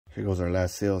Here goes our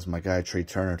last sales. My guy Trey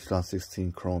Turner,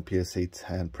 2016 Chrome PSA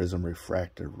 10 Prism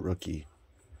Refractor rookie.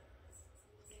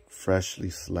 Freshly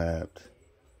slabbed.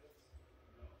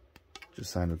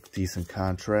 Just signed a decent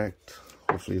contract.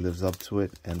 Hopefully he lives up to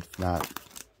it. And if not,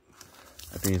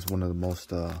 I think he's one of the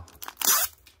most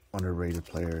underrated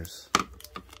players.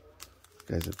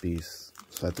 This guy's a beast.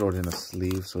 So I throw it in a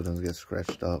sleeve so it doesn't get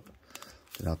scratched up.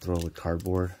 Then I'll throw it with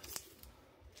cardboard,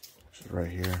 which is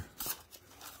right here.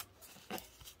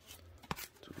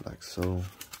 Do it like so,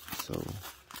 so.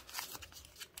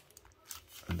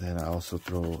 And then I also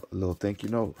throw a little thank you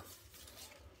note.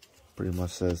 Pretty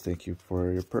much says thank you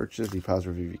for your purchase. Be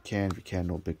positive if you can. If you can,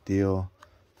 no big deal.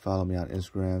 Follow me on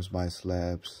Instagrams,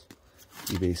 MySlabs,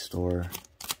 eBay store.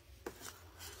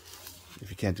 If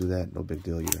you can't do that, no big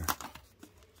deal either.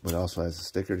 But it also has a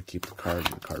sticker to keep the card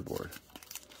in the cardboard.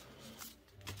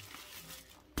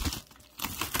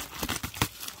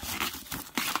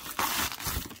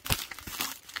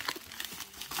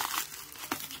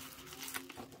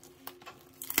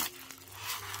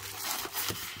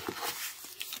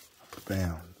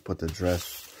 Bam. Put the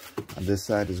address on this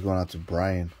side. Is going out to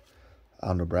Brian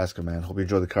out in Nebraska, man. Hope you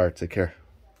enjoy the card. Take care.